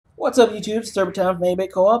What's up, YouTube? Server Time from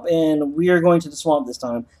 8-Bit Co-op, and we are going to the swamp this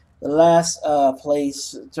time. The last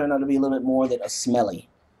place turned out to be a little bit more than a smelly.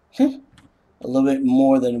 A little bit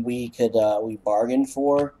more than we bargained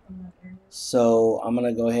for. So I'm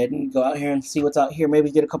gonna go ahead and go out here and see what's out here.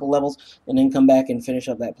 Maybe get a couple levels, and then come back and finish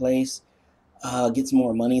up that place. Get some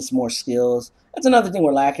more money, some more skills. That's another thing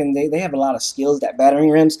we're lacking. They have a lot of skills. That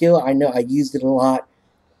battering ram skill, I know I used it a lot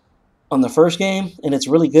on the first game, and it's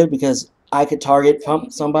really good because I could target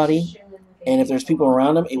pump somebody, and if there's people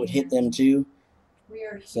around them, it would hit them too.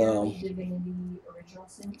 So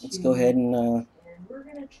let's go ahead and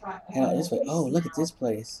head out this way. Oh, look at this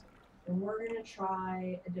place. And we're gonna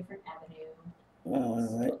try a different avenue.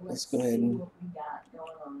 Alright, let's go ahead and what we got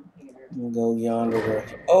going on here. we'll go yonder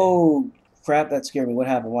direction. Oh crap, that scared me. What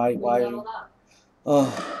happened? Why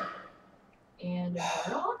oh. And a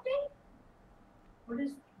journal update? What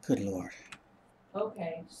is Good lord.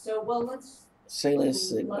 Okay, so well let's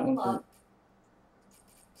level up.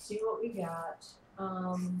 See what we got.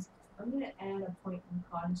 I'm gonna add a point in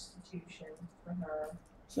Constitution for her.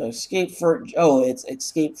 So escape Fort. Oh, it's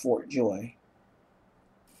escape Fort Joy.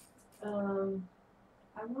 I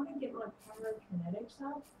want to get my pyrokinetics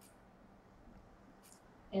up,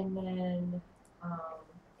 and then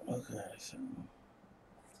Okay, so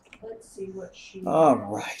let's see what she. All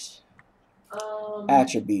right.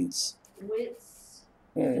 Attributes. Wits.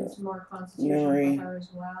 It's more Constitution for her as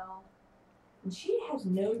well. And she has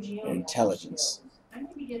no geometry. Intelligence. I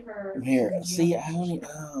need to get her. Here, see, I only.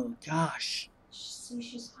 Oh gosh. See,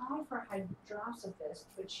 she's high for Hydrosophist,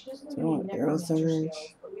 but she doesn't have any necromancer skills.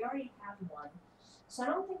 But we already have one, so I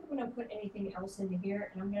don't think I'm gonna put anything else into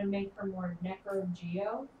here, and I'm gonna make her more Necro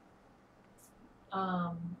Geo.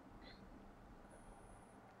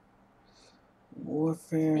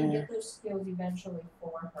 Warfare. And get those skills eventually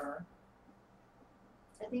for her.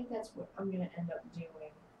 I think that's what I'm gonna end up doing.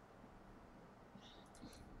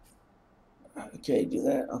 Okay, do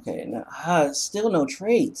that. Okay, now still no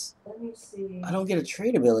traits. Let me see. I don't get a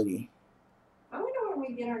trait ability. I wonder when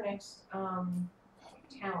we get our next talent.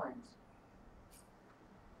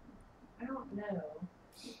 I don't know.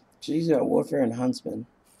 She's got warfare and huntsman.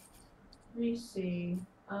 Let me see.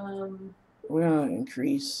 We're gonna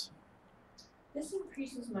increase. This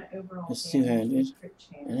increases my overall. It's two-handed,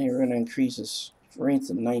 and here we're gonna increase his strength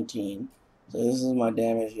to 19. So this is my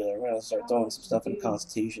damage dealer. We're gonna start throwing some stuff in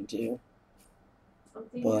Constitution too.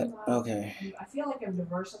 But okay. I feel like I'm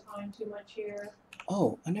diversifying too much here.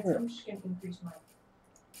 Oh, I never. I'm just gonna increase my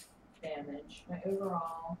damage, my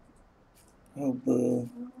overall. Oh boo.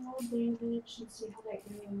 Overall damage. Let's see how that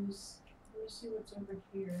goes. Let me see what's over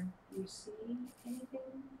here. Do we see anything?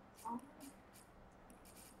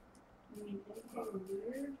 Anything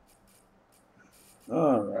weird?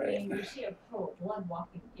 Alright. I mean, you see a poet blood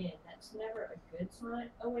walking in. That's never a good sign.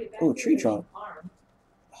 Oh wait, back oh, tree trunk.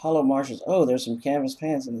 Hollow marshes. Oh, there's some canvas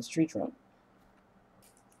pants in this tree trunk.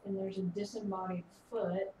 And there's a disembodied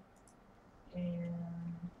foot. And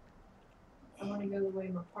I want to go the way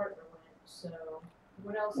my partner went. So,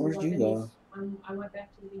 what else? Where'd you go? I went back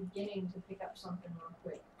to the beginning to pick up something real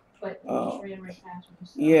quick. But you just ran right past me.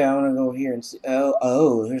 So. Yeah, I want to go here and see.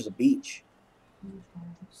 Oh, there's a beach. Okay,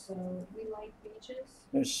 so we like beaches.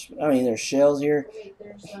 There's shells here. Wait,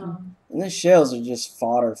 there's And the shells are just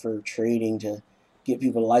fodder for trading to get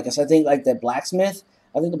people to like us. I think like that blacksmith.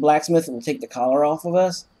 I think the blacksmith will take the collar off of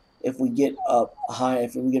us if we get up high.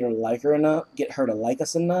 If we get her to like her enough, get her to like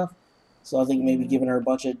us enough. So I think maybe giving her a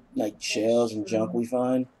bunch of like shells and junk we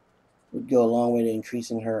find would go a long way to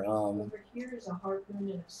increasing her. Over here is a harpoon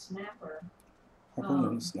and a snapper. Harpoon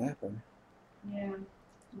and a snapper. Yeah.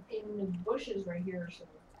 In the bushes right here are some.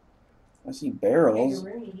 I see barrels.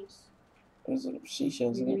 Kangaroos. There's some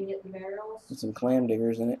seashells in it. You're gonna get the barrels? And some clam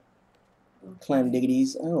diggers in it. Okay. Clam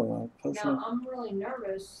diggities. Oh, potion. Now I'm really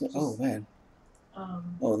nervous. Oh man.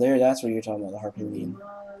 Oh, there. That's what you're talking about. The harpoon.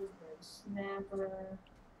 Snapper.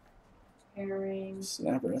 Herring.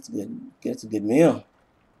 Snapper. That's a good. That's a good meal.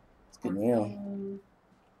 It's a good meal.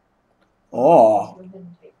 Oh.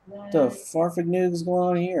 What the farfignoog is going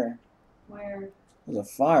on here? Where? There's a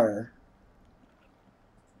fire.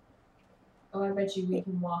 Oh, I bet you we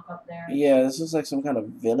can walk up there. Yeah, this looks like some kind of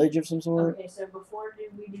village of some sort. Okay, so before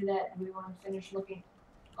we do that, do we want to finish looking?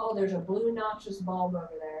 Oh, there's a blue noxious bulb over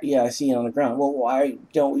there. Yeah, I see it on the ground. Well, why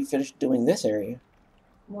don't we finish doing this area?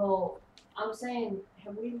 Well, I'm saying,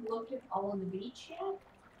 have we looked at all of the beach yet?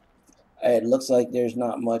 It looks like there's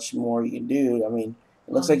not much more you can do. I mean,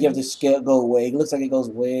 it looks like you have to go away. It looks like it goes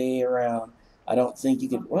way around. I don't think you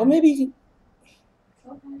could. Okay. Well, maybe you can.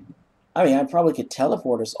 Okay. I mean, I probably could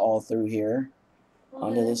teleport us all through here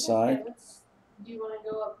onto this side. Let's Do you want to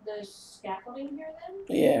go up the scaffolding here then?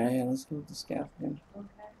 Yeah, let's go with the scaffolding.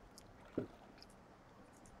 Okay.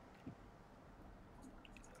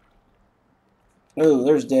 Oh,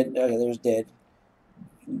 there's dead. Okay, there's dead.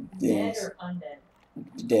 Dead Things. or undead?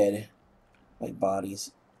 Dead. Like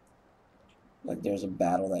bodies. Like there's a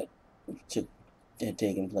battle that had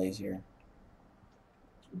taken place here.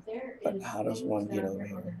 There But is how does things one get down over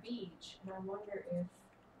here on the here? beach, and I wonder if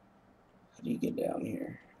How do you get down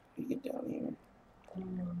here? How do you get down here?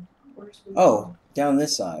 where's the Oh, down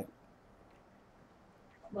this side.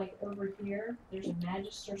 like over here. There's a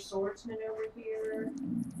Magister Swordsman over here.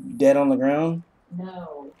 Dead on the ground?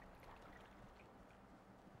 No.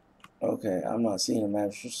 Okay, I'm not seeing a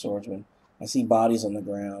Magister Swordsman. I see bodies on the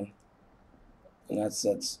ground. And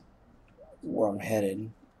that's where I'm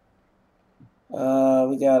headed. We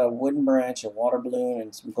got a wooden branch, a water balloon,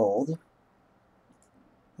 and some gold.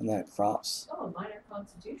 And that crops. Oh, minor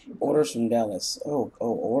constitution. Orders from Dallas. Oh,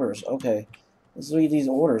 orders. Okay. Let's read these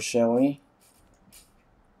orders, shall we?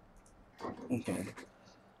 Okay.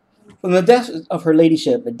 From the death of her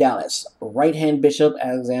ladyship, the Dallas, right-hand Bishop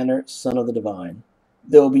Alexander, son of the divine,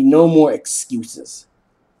 there will be no more excuses.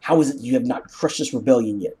 How is it you have not crushed this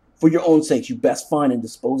rebellion yet? For your own sakes, you best find and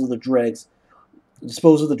dispose of the dregs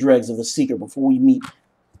of the seeker before you meet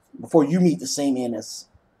the same end as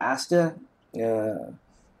Asta. The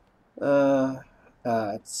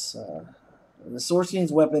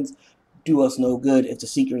Sorcerer's weapons do us no good if the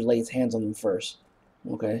seeker lays hands on them first.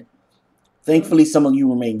 Okay. Thankfully, some of you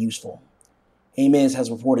remain useful. Ames has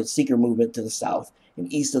reported seeker movement to the south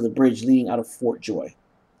and east of the bridge leading out of Fort Joy.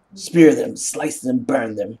 Spear them, slice them,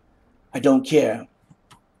 burn them. I don't care,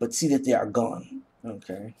 but see that they are gone.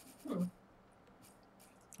 Okay.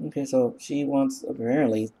 Okay, so she wants,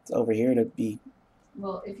 apparently, over here to be...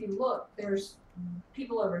 Well, if you look, there's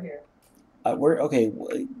people over here.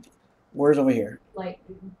 Where's over here? Like...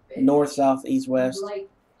 North, south, east, west? Like,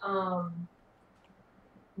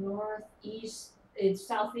 north, east, it's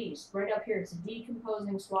southeast. Right up here, it's a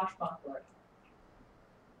decomposing swashbuckler.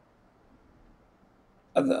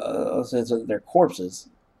 So they're corpses.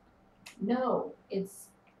 No, it's...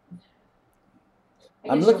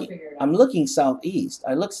 I'm looking southeast.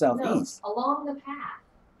 I look southeast. No, along the path.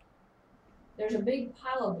 There's a big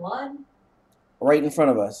pile of blood. Right in front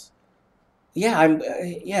of us. Yeah,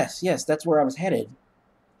 yes, that's where I was headed.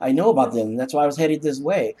 I know about them. That's why I was headed this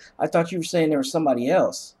way. I thought you were saying there was somebody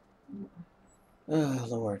else. Oh,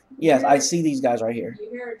 Lord. Yes, I see these guys right here. You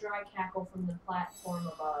hear a dry cackle from the platform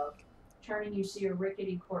above. Turning, you see a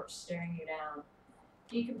rickety corpse staring you down.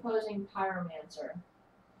 Decomposing pyromancer.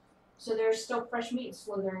 So there's still fresh meat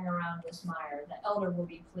slithering around this mire. The elder will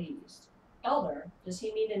be pleased. Elder? Does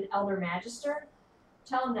he mean an elder magister?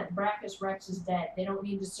 Tell him that Brachus Rex is dead. They don't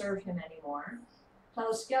need to serve him anymore. Tell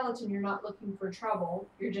the skeleton you're not looking for trouble.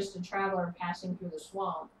 You're just a traveler passing through the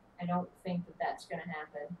swamp. I don't think that that's going to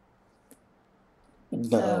happen.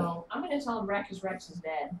 No. So I'm going to tell him Brachus Rex is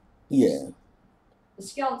dead. Yeah. The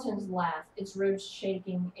skeletons laugh, its ribs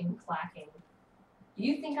shaking and clacking. Do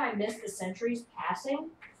you think I missed the centuries passing?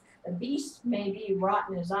 The beast may be rot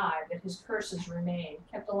in his eye, but his curses remain,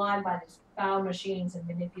 kept alive by these foul machines and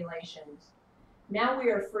manipulations. Now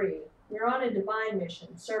we are free. We are on a divine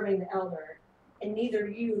mission, serving the elder, and neither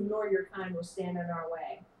you nor your kind will stand in our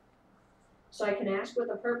way. So I can ask what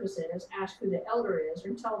the purpose is, ask who the elder is,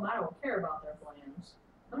 or tell them I don't care about their plans.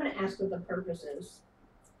 I'm going to ask what the purpose is.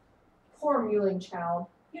 Poor mewling child,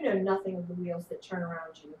 you know nothing of the wheels that turn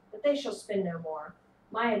around you, but they shall spin no more.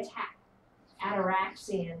 My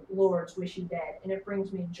Ataraxian lords wish you dead, and it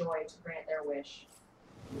brings me joy to grant their wish.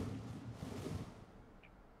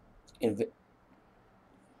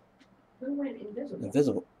 Who went invisible?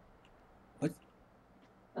 Invisible? What?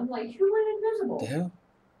 I'm like, who went invisible? The hell?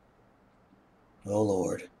 Oh,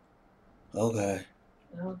 Lord. Okay.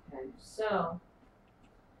 Okay, so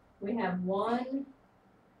we have 1,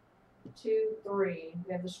 2, 3.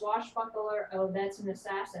 We have the swashbuckler. Oh, that's an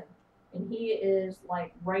assassin. And he is,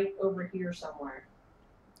 like, right over here somewhere.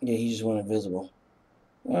 Yeah, he just went invisible.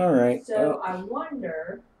 All right. So I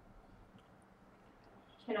wonder,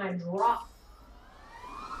 can I drop?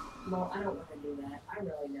 Well, I don't want to do that. I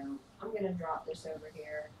really don't. I'm going to drop this over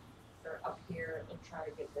here, or up here, and try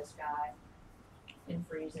to get this guy and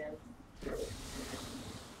freeze him.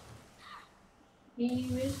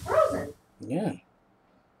 He is frozen. Yeah.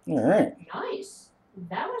 All right. Nice.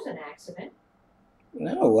 That was an accident.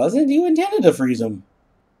 No, it wasn't. You intended to freeze him.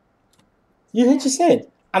 You just said,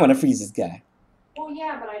 I'm going to freeze this guy. Well,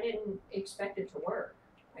 yeah, but I didn't expect it to work,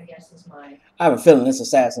 I guess is my... I have a feeling this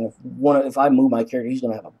assassin, if I move my character, he's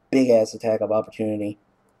going to have a big-ass attack of opportunity.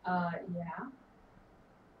 Yeah.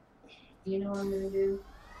 You know what I'm gonna do?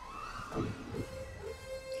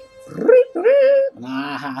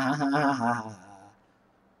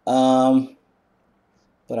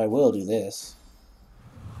 But I will do this.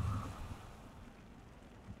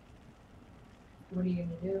 What are you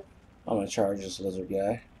gonna do? I'm gonna charge this lizard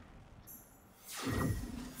guy.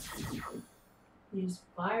 Use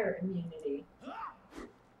fire immunity.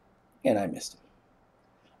 And I missed him.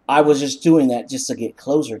 I was just doing that just to get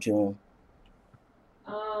closer to him.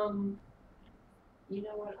 You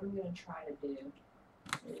know what I'm gonna try to do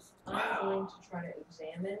is I'm going to try to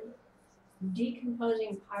examine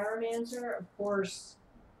decomposing pyromancer. Of course.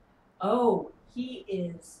 Oh, he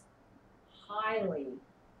is highly.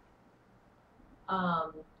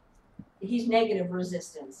 He's negative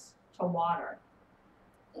resistance to water.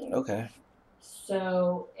 Okay.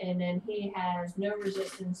 So, and then he has no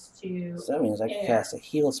resistance to. So that means I can cast a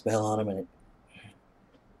heal spell on him and it.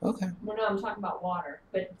 Okay. Well, no, I'm talking about water.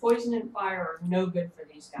 But poison and fire are no good for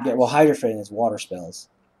these guys. Yeah, well, Hydrophane is water spells.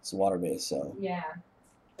 It's water based, so. Yeah.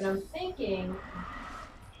 But I'm thinking.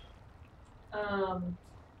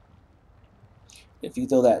 If you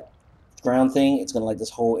throw that ground thing, it's going to light this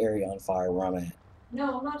whole area on fire where I'm at.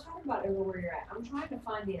 No, I'm not talking about over where you're at. I'm trying to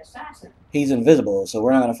find the assassin. He's invisible, so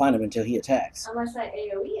we're not going to find him until he attacks. Unless I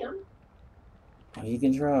AoE him. Oh, you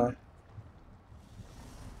can try.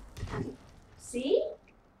 See?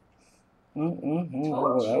 That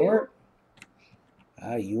worked.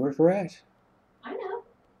 You were correct. I know.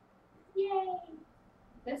 Yay.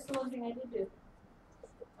 That's the one thing I did do.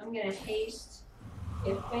 I'm going to haste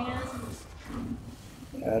if band.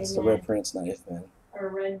 That's the Red Prince, not if band. Or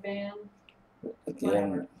red band.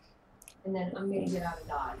 Whatever. And then I'm going to get out of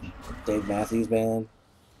dodge. Dave Matthews Band.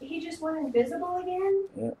 He just went invisible again?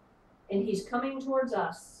 Yep. And he's coming towards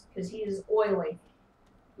us because he is oily.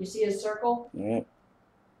 You see his circle? Yep.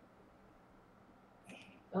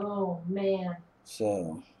 Oh, man.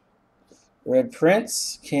 So, Red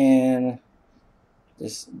Prince can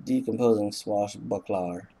this decomposing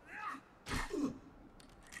swashbuckler.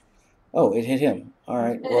 Oh, it hit him. All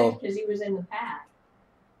right, well. Because he was in the path.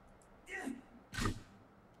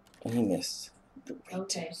 And he missed. Great.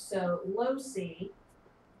 Okay, so low C.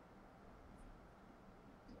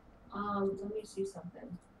 Let me see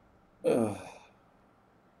something.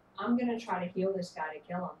 I'm gonna try to heal this guy to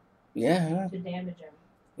kill him. Yeah. To damage him.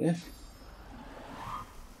 Yeah.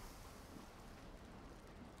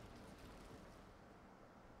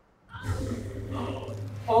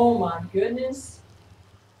 Oh my goodness.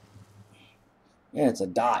 Yeah, it's a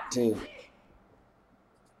dot too.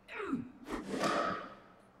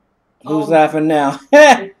 Who's laughing now?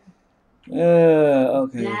 Okay.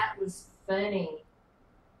 That was funny.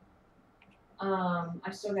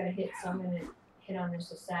 I still gotta hit, so I'm gonna hit on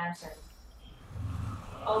this assassin.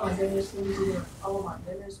 Oh my goodness, what is he doing? Oh my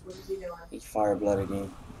goodness, what is he doing? He's fire blood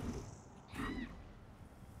again.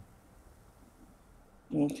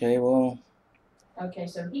 Okay, well. Okay,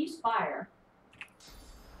 so he's fire.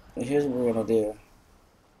 Here's what we're gonna do.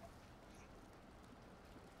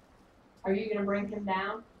 Are you gonna bring him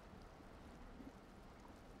down?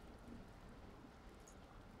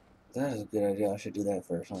 That is a good idea. I should do that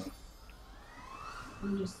first, huh?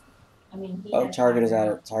 Target is out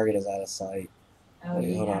of sight. Oh,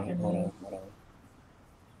 wait, hold on.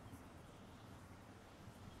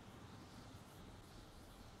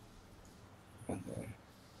 Okay.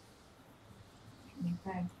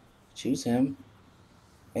 Choose him.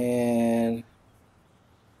 And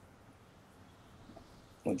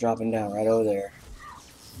we're dropping down right over there.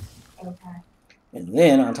 Okay. And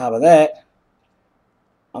then on top of that,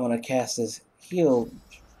 I'm gonna cast this heal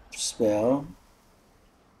spell.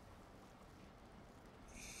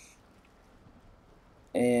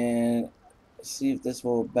 And see if this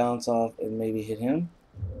will bounce off and maybe hit him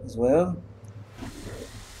as well.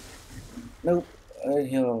 Nope. I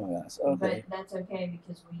healed all my guys. Okay. But that's okay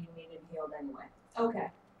because we needed healed anyway.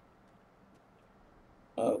 Okay.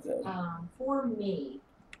 Okay. For me,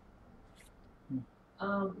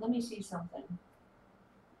 let me see something.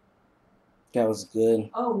 That was good.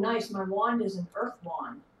 Oh, nice. My wand is an earth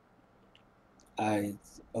wand.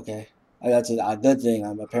 Okay. That's a good thing,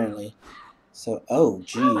 apparently. So, oh,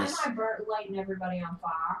 jeez. How am I lighting everybody on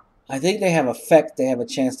fire? I think they have effect. They have a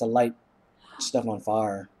chance to light stuff on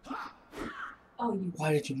fire. Oh, you.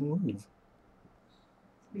 Why did you move?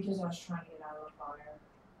 Because I was trying to get out of the fire.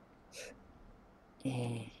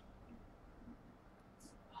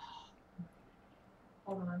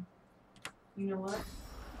 Hold on. You know what?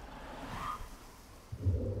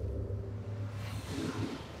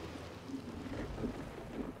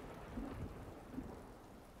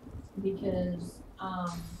 Because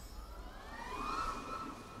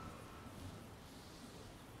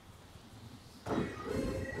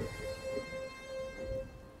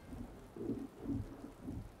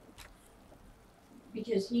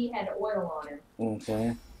because he had oil on him.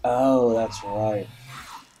 Okay. Oh, that's right.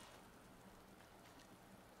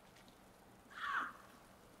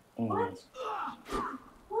 What?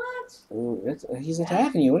 What? Ooh, he's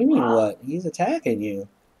attacking you. What do you mean, what? He's attacking you.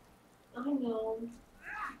 I know.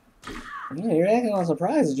 Yeah, you're acting all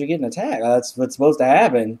surprised that you're getting attacked. That's what's supposed to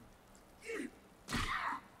happen.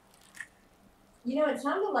 You know, it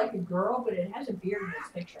sounded like a girl, but it has a beard in this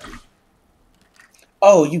picture.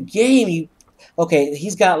 Oh, you gave me. Okay,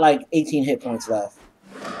 he's got like 18 hit points left.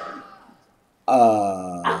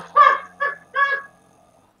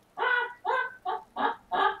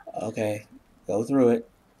 Okay, go through it.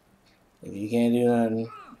 If you can't do nothing.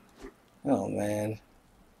 Oh, man.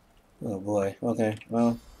 Oh, boy. Okay,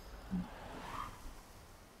 well.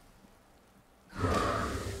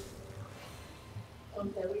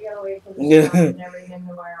 Okay, we gotta wait for the sun and everything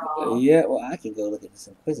to wear off. Yeah, well, I can go look at this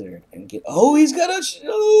Inquisitor and get. Oh, he's got a.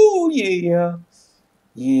 Oh, yeah.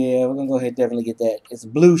 Yeah, we're gonna go ahead and definitely get that. It's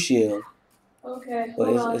blue shield. Okay, But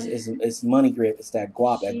it's money grip. It's that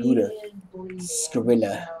guap, that Gouda.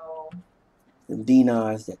 Skrilla. So... The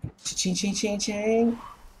dinars. That ching ching ching ching.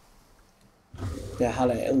 That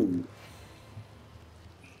holla. Ooh.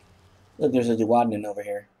 Look, there's a Duwadnan over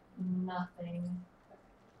here. Nothing.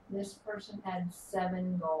 This person had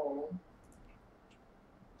 7 gold.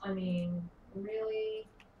 I mean, really?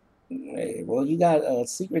 Hey, well, you got a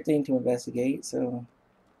secret thing to investigate, so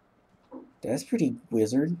that's pretty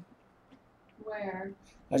wizard. Where?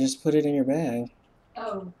 I just put it in your bag.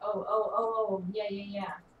 Oh,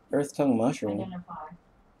 yeah. Earth tongue mushroom. Identify.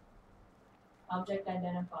 Object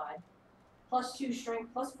identified. +2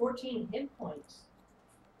 strength, +14 hit points.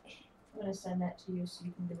 I'm gonna send that to you so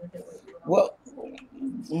you can do with it what you will. Well,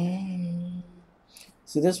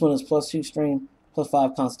 so this one is +2 strength,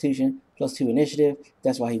 +5 constitution, +2 initiative.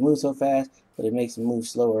 That's why he moves so fast, but it makes him move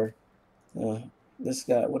slower. This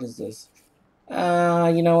guy, what is this?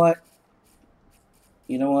 You know what?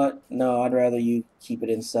 You know what? No, I'd rather you keep it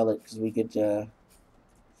and sell it because we could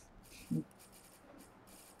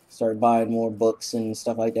start buying more books and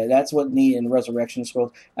stuff like that. That's what need in Resurrection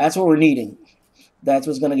Scrolls. That's what we're needing. That's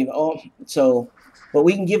what's gonna give. But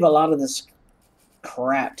we can give a lot of this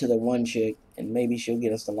crap to the one chick, and maybe she'll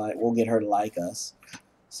get us to like. We'll get her to like us.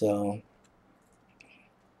 So,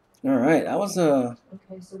 all right, that was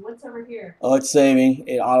Okay, so what's over here? Oh, it's saving.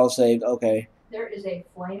 It auto saved. Okay. There is a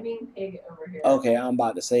flaming pig over here. Okay, I'm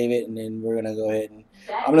about to save it, and then we're gonna go ahead and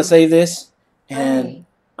I'm gonna save this, and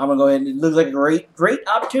I'm gonna go ahead. It looks like a great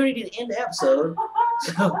opportunity to end the episode.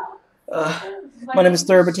 So, my name is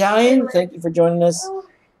 3rd Battalion. Thank you for joining us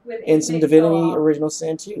in some Divinity Original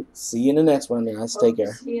Sin 2. See you in the next one, guys. Take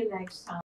care. See you next time.